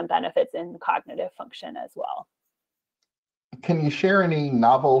see some benefits in cognitive function as well. Can you share any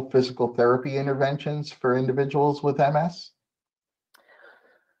novel physical therapy interventions for individuals with MS?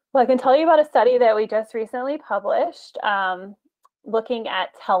 Well, I can tell you about a study that we just recently published looking at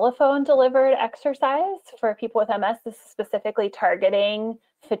telephone delivered exercise for people with MS. This is specifically targeting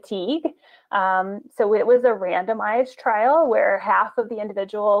fatigue. So it was a randomized trial where half of the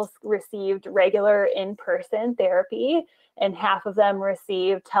individuals received regular in-person therapy and half of them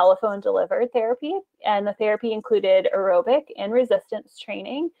received telephone delivered therapy. And the therapy included aerobic and resistance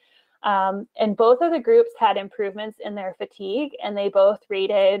training. And both of the groups had improvements in their fatigue, and they both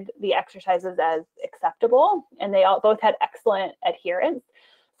rated the exercises as acceptable, and they both had excellent adherence.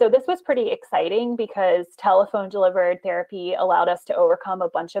 So this was pretty exciting because telephone delivered therapy allowed us to overcome a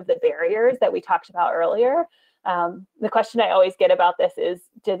bunch of the barriers that we talked about earlier. The question I always get about this is,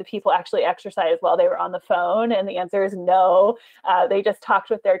 did the people actually exercise while they were on the phone? And the answer is no. They just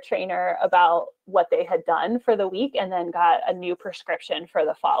talked with their trainer about what they had done for the week and then got a new prescription for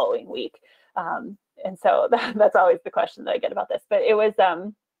the following week. And so that's always the question that I get about this. But it was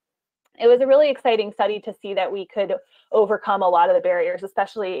a really exciting study to see that we could overcome a lot of the barriers,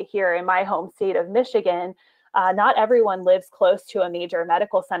 especially here in my home state of Michigan. Not everyone lives close to a major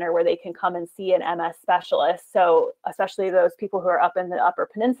medical center where they can come and see an MS specialist. So especially those people who are up in the Upper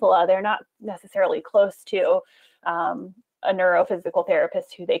Peninsula, they're not necessarily close to a neurophysical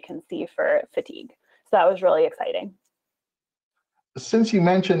therapist who they can see for fatigue. So that was really exciting. Since you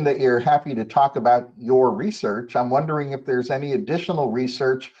mentioned that you're happy to talk about your research, I'm wondering if there's any additional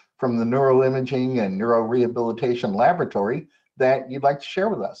research from the Neuroimaging and Neurorehabilitation Laboratory that you'd like to share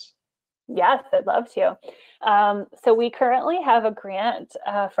with us. Yes, I'd love to. So we currently have a grant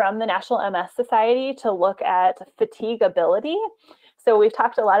from the National MS Society to look at fatigability. So we've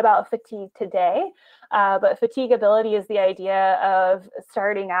talked a lot about fatigue today, but fatigability is the idea of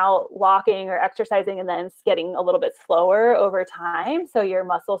starting out walking or exercising and then getting a little bit slower over time. So your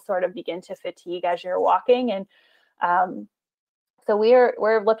muscles sort of begin to fatigue as you're walking. And so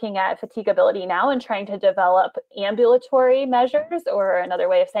we're looking at fatigability now and trying to develop ambulatory measures, or another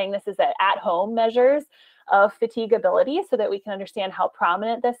way of saying this is that at-home measures of fatigability, so that we can understand how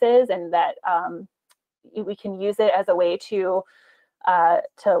prominent this is and that we can use it as a way to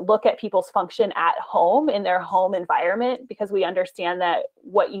look at people's function at home in their home environment, because we understand that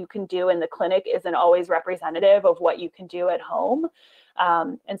what you can do in the clinic isn't always representative of what you can do at home.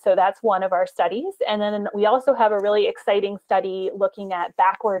 And so that's one of our studies. And then we also have a really exciting study looking at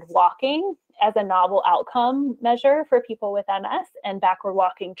backward walking as a novel outcome measure for people with MS, and backward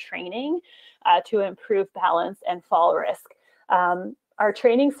walking training to improve balance and fall risk. Our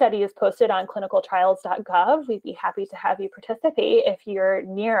training study is posted on clinicaltrials.gov. We'd be happy to have you participate if you're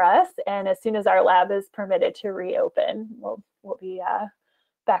near us. And as soon as our lab is permitted to reopen, we'll be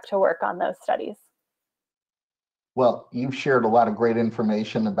back to work on those studies. Well, you've shared a lot of great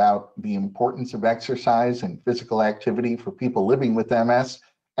information about the importance of exercise and physical activity for people living with MS,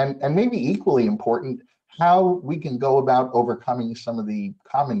 and maybe equally important, how we can go about overcoming some of the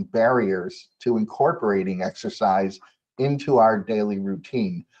common barriers to incorporating exercise into our daily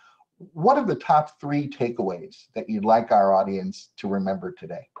routine. What are the top 3 takeaways that you'd like our audience to remember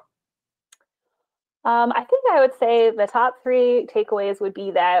today? I think I would say the top three takeaways would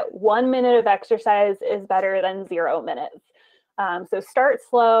be that 1 minute of exercise is better than 0 minutes. So start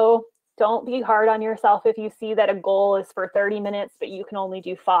slow. Don't be hard on yourself if you see that a goal is for 30 minutes, but you can only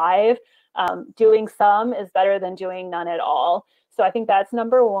do 5. Doing some is better than doing none at all. So I think that's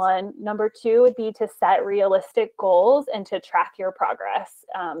number one. Number two would be to set realistic goals and to track your progress.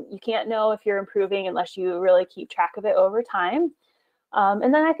 You can't know if you're improving unless you really keep track of it over time.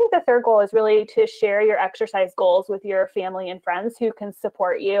 And then I think the third goal is really to share your exercise goals with your family and friends who can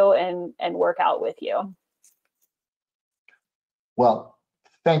support you and work out with you. Well,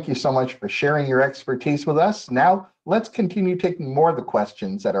 thank you so much for sharing your expertise with us. Now, let's continue taking more of the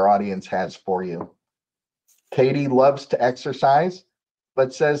questions that our audience has for you. Katie loves to exercise,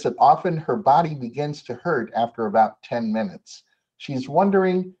 but says that often her body begins to hurt after about 10 minutes. She's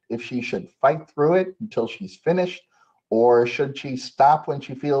wondering if she should fight through it until she's finished, or should she stop when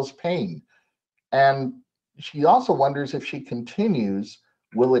she feels pain? And she also wonders if she continues,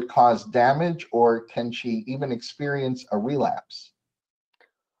 will it cause damage, or can she even experience a relapse?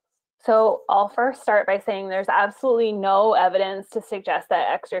 So I'll first start by saying there's absolutely no evidence to suggest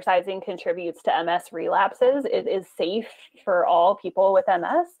that exercising contributes to MS relapses. It is safe for all people with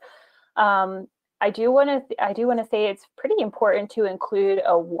MS. I do want to say it's pretty important to include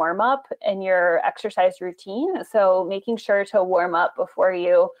a warm up in your exercise routine. So making sure to warm up before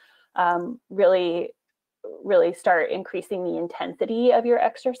you really start increasing the intensity of your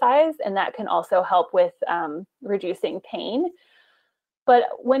exercise, and that can also help with reducing pain. But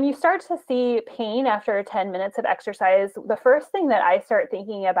when you start to see pain after 10 minutes of exercise, the first thing that I start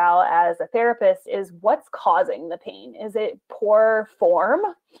thinking about as a therapist is what's causing the pain. Is it poor form?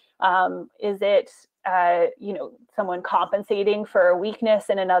 Is it someone compensating for a weakness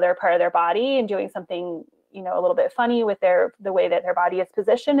in another part of their body and doing something a little bit funny with the way that their body is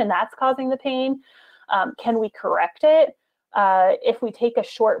positioned, and that's causing the pain? Can we correct it? If we take a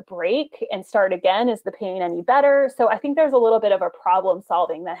short break and start again, is the pain any better? So I think there's a little bit of a problem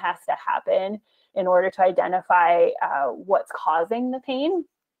solving that has to happen in order to identify what's causing the pain.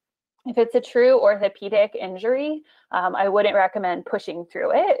 If it's a true orthopedic injury, I wouldn't recommend pushing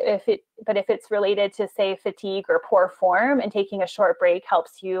through it. But if it's related to, say, fatigue or poor form, and taking a short break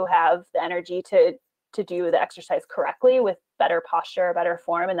helps you have the energy to do the exercise correctly with better posture, better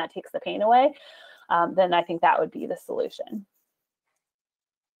form, and that takes the pain away, then I think that would be the solution.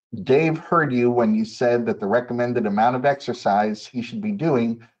 Dave heard you when you said that the recommended amount of exercise he should be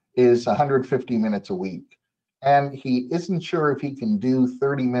doing is 150 minutes a week. And he isn't sure if he can do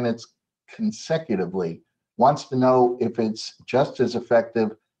 30 minutes consecutively. Wants to know if it's just as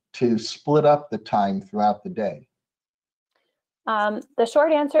effective to split up the time throughout the day. The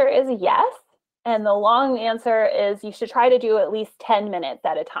short answer is yes. And the long answer is you should try to do at least 10 minutes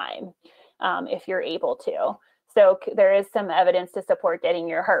at a time if you're able to. So there is some evidence to support getting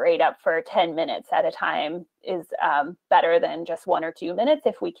your heart rate up for 10 minutes at a time is better than just 1 or 2 minutes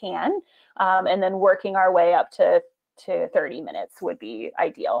if we can. And then working our way up to 30 minutes would be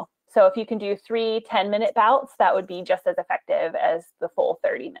ideal. So if you can do 3 10-minute bouts, that would be just as effective as the full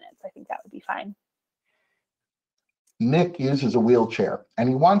 30 minutes. I think that would be fine. Nick uses a wheelchair, and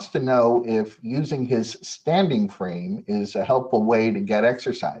he wants to know if using his standing frame is a helpful way to get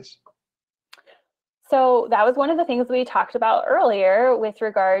exercise. So that was one of the things we talked about earlier with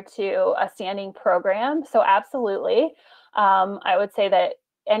regard to a standing program. So absolutely, I would say that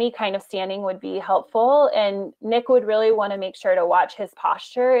any kind of standing would be helpful. And Nick would really want to make sure to watch his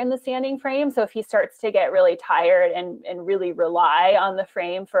posture in the standing frame. So if he starts to get really tired and really rely on the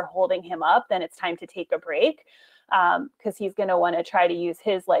frame for holding him up, then it's time to take a break, because he's going to want to try to use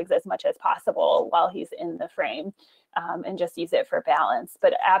his legs as much as possible while he's in the frame. And just use it for balance.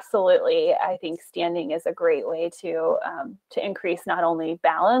 But absolutely, I think standing is a great way to increase not only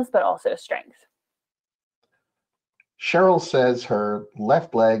balance, but also strength. Cheryl says her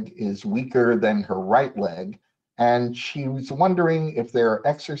left leg is weaker than her right leg, and she was wondering if there are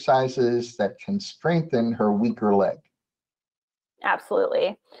exercises that can strengthen her weaker leg.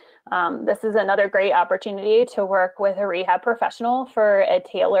 Absolutely. This is another great opportunity to work with a rehab professional for a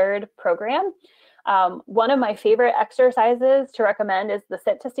tailored program. One of my favorite exercises to recommend is the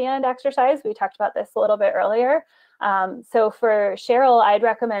sit to stand exercise. We talked about this a little bit earlier. So for Cheryl, I'd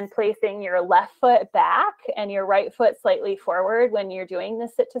recommend placing your left foot back and your right foot slightly forward when you're doing the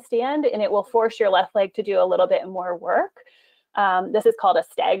sit to stand, and it will force your left leg to do a little bit more work. This is called a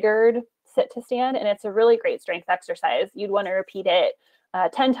staggered sit to stand, and it's a really great strength exercise. You'd want to repeat it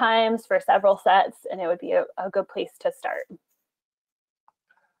 10 times for several sets, and it would be a good place to start.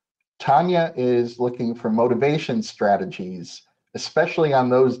 Tanya is looking for motivation strategies especially on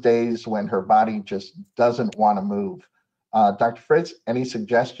those days when her body just doesn't want to move. Dr. Fritz, any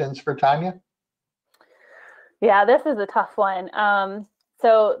suggestions for Tanya? Yeah, this is a tough one.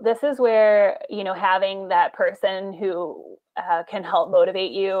 So this is where, having that person who can help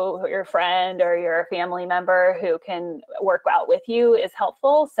motivate you, your friend or your family member who can work out with you is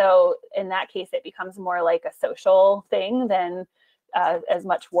helpful. So in that case, it becomes more like a social thing than as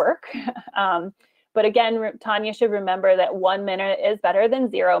much work. But again, Tanya should remember that 1 minute is better than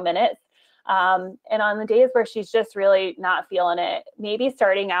 0 minutes. And on the days where she's just really not feeling it, maybe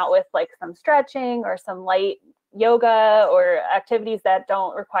starting out with like some stretching or some light yoga or activities that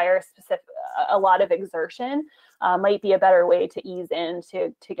don't require a lot of exertion might be a better way to ease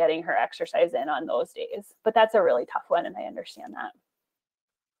into getting her exercise in on those days. But that's a really tough one, and I understand that.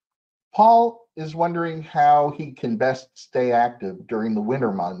 Paul is wondering how he can best stay active during the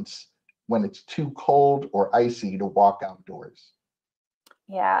winter months when it's too cold or icy to walk outdoors.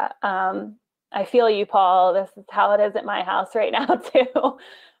 Yeah, I feel you, Paul. This is how it is at my house right now, too.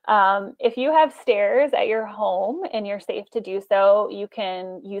 If you have stairs at your home and you're safe to do so, you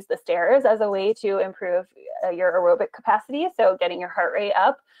can use the stairs as a way to improve your aerobic capacity, so getting your heart rate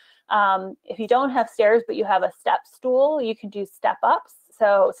up. If you don't have stairs, but you have a step stool, you can do step ups.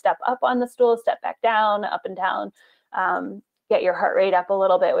 So step up on the stool, step back down, up and down, get your heart rate up a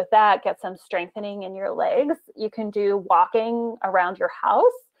little bit with that, get some strengthening in your legs. You can do walking around your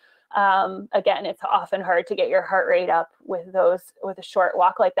house. Again, it's often hard to get your heart rate up with a short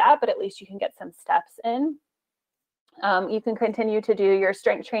walk like that, but at least you can get some steps in. You can continue to do your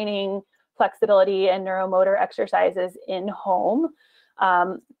strength training, flexibility, and neuromotor exercises in home.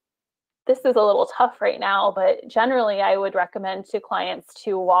 This is a little tough right now, but generally I would recommend to clients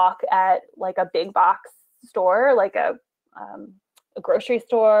to walk at like a big box store, like a grocery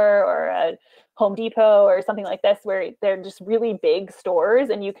store or a Home Depot or something like this, where they're just really big stores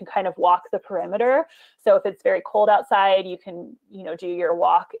and you can kind of walk the perimeter. So if it's very cold outside, you can, do your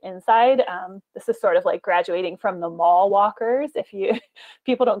walk inside. This is sort of like graduating from the mall walkers.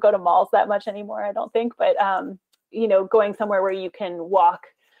 People don't go to malls that much anymore, I don't think, but, going somewhere where you can walk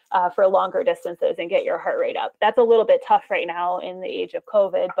for longer distances and get your heart rate up. That's a little bit tough right now in the age of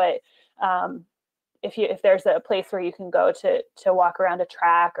COVID, but if there's a place where you can go to walk around a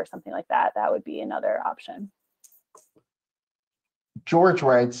track or something like that, that would be another option. George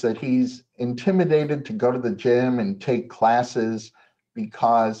writes that he's intimidated to go to the gym and take classes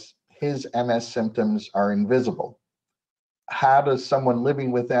because his MS symptoms are invisible. How does someone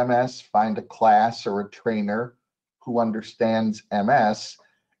living with MS find a class or a trainer who understands MS?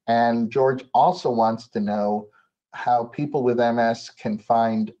 And George also wants to know how people with MS can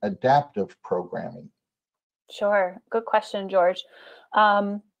find adaptive programming. Sure. Good question, George.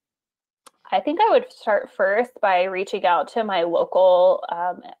 I think I would start first by reaching out to my local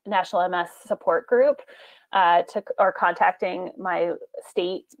National MS support group or contacting my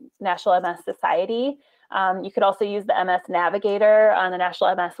state National MS Society. You could also use the MS Navigator on the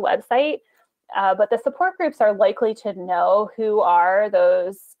National MS website. But the support groups are likely to know who are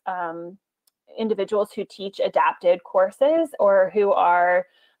those individuals who teach adapted courses or who are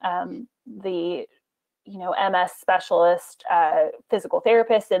the MS specialist physical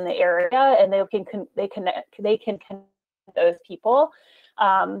therapists in the area, and they can connect those people.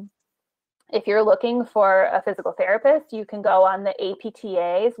 If you're looking for a physical therapist, you can go on the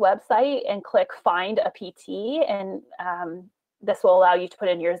APTA's website and click Find a PT, and this will allow you to put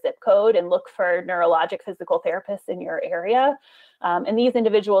in your zip code and look for neurologic physical therapists in your area. And these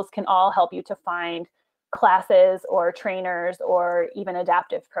individuals can all help you to find classes or trainers or even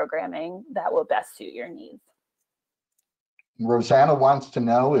adaptive programming that will best suit your needs. Rosanna wants to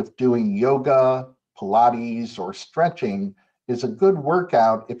know if doing yoga, Pilates, or stretching is a good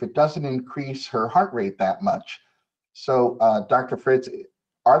workout if it doesn't increase her heart rate that much. So, Dr. Fritz,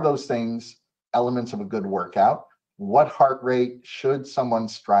 are those things elements of a good workout? What heart rate should someone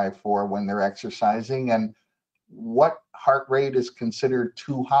strive for when they're exercising, and what heart rate is considered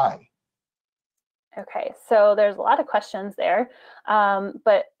too high? Okay, so there's a lot of questions there,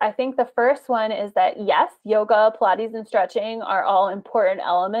 but I think the first one is that yes, yoga, Pilates, and stretching are all important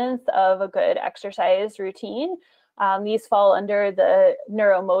elements of a good exercise routine. These fall under the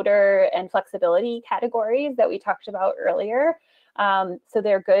neuromotor and flexibility categories that we talked about earlier. So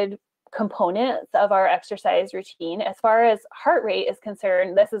they're good components of our exercise routine. As far as heart rate is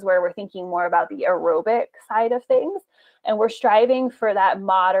concerned, this is where we're thinking more about the aerobic side of things. And we're striving for that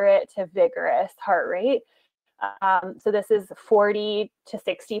moderate to vigorous heart rate. So this is 40 to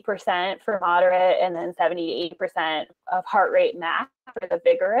 60% for moderate, and then 70 to 80% of heart rate max for the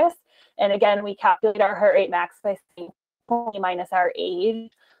vigorous. And again, we calculate our heart rate max by saying minus our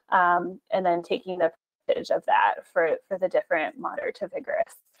age, and then taking the percentage of that for the different moderate to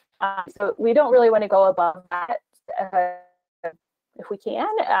vigorous. So we don't really want to go above that if we can.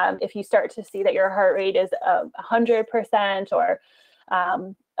 If you start to see that your heart rate is 100% or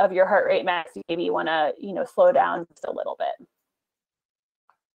of your heart rate max, you maybe want to slow down just a little bit.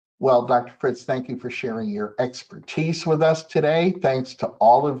 Well, Dr. Fritz, thank you for sharing your expertise with us today. Thanks to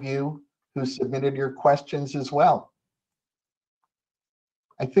all of you who submitted your questions as well.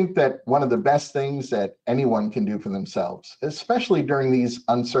 I think that one of the best things that anyone can do for themselves, especially during these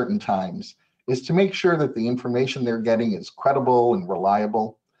uncertain times, is to make sure that the information they're getting is credible and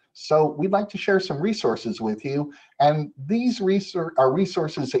reliable. So we'd like to share some resources with you, and these are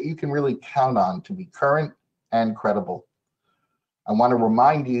resources that you can really count on to be current and credible. I want to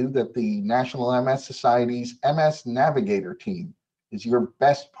remind you that the National MS Society's MS Navigator team is your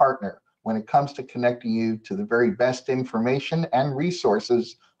best partner when it comes to connecting you to the very best information and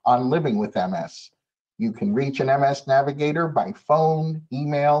resources on living with MS. You can reach an MS Navigator by phone,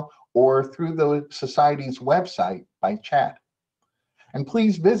 email, or through the Society's website by chat. And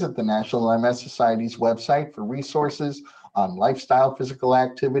please visit the National MS Society's website for resources on lifestyle, physical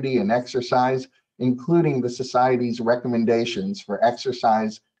activity, and exercise, including the Society's recommendations for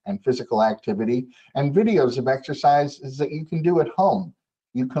exercise and physical activity, and videos of exercises that you can do at home.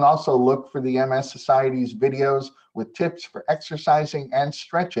 You can also look for the MS Society's videos with tips for exercising and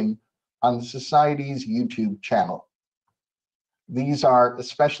stretching on the Society's YouTube channel. These are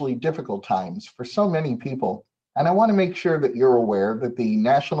especially difficult times for so many people, and I want to make sure that you're aware that the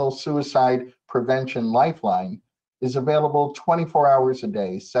National Suicide Prevention Lifeline is available 24 hours a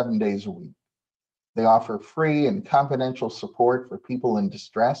day, 7 days a week. They offer free and confidential support for people in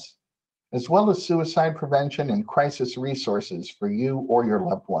distress, as well as suicide prevention and crisis resources for you or your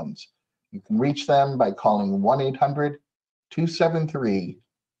loved ones. You can reach them by calling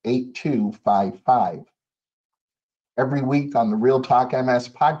 1-800-273-8255. Every week on the Real Talk MS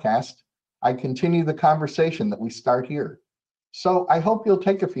podcast, I continue the conversation that we start here. So I hope you'll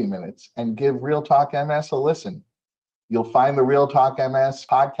take a few minutes and give Real Talk MS a listen. You'll find the Real Talk MS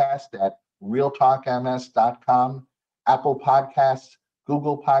podcast at realtalkms.com, Apple Podcasts,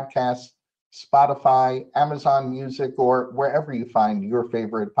 Google Podcasts, Spotify, Amazon Music, or wherever you find your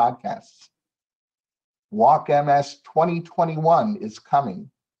favorite podcasts. Walk MS 2021 is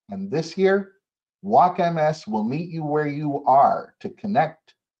coming, and this year, Walk MS will meet you where you are to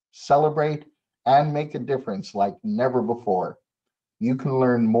connect, celebrate, and make a difference like never before. You can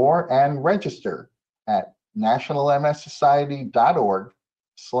learn more and register at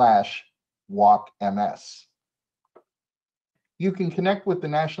nationalmssociety.org/walkms. You can connect with the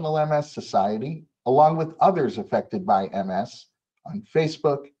National MS Society, along with others affected by MS, on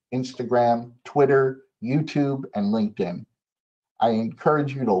Facebook, Instagram, Twitter, YouTube, and LinkedIn. I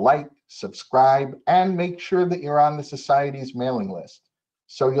encourage you to like, subscribe, and make sure that you're on the Society's mailing list,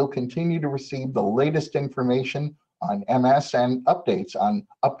 so you'll continue to receive the latest information on MS and updates on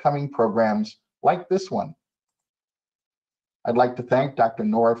upcoming programs like this one. I'd like to thank Dr.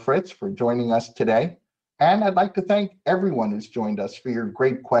 Nora Fritz for joining us today, and I'd like to thank everyone who's joined us for your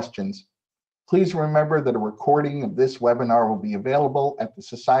great questions. Please remember that a recording of this webinar will be available at the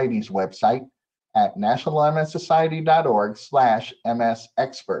Society's website at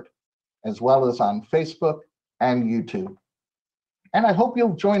nationalmssociety.org/MSexpert, as well as on Facebook and YouTube. And I hope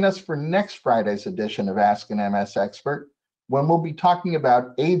you'll join us for next Friday's edition of Ask an MS Expert, when we'll be talking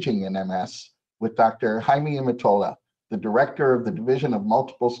about aging in MS with Dr. Jaime Imatola, the director of the Division of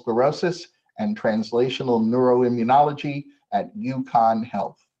Multiple Sclerosis and Translational Neuroimmunology at UConn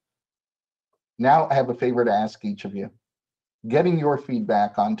Health. Now I have a favor to ask each of you. Getting your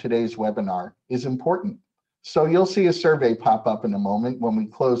feedback on today's webinar is important, so you'll see a survey pop up in a moment when we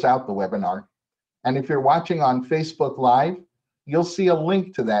close out the webinar. And if you're watching on Facebook Live, you'll see a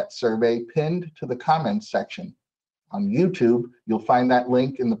link to that survey pinned to the comments section. On YouTube, you'll find that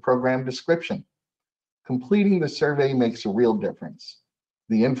link in the program description. Completing the survey makes a real difference.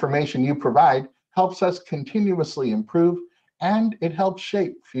 The information you provide helps us continuously improve, and it helps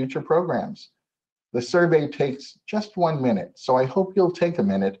shape future programs. The survey takes just 1 minute, so I hope you'll take a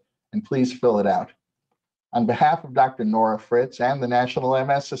minute and please fill it out. On behalf of Dr. Nora Fritz and the National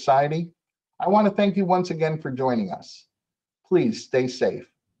MS Society, I want to thank you once again for joining us. Please stay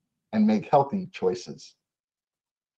safe and make healthy choices.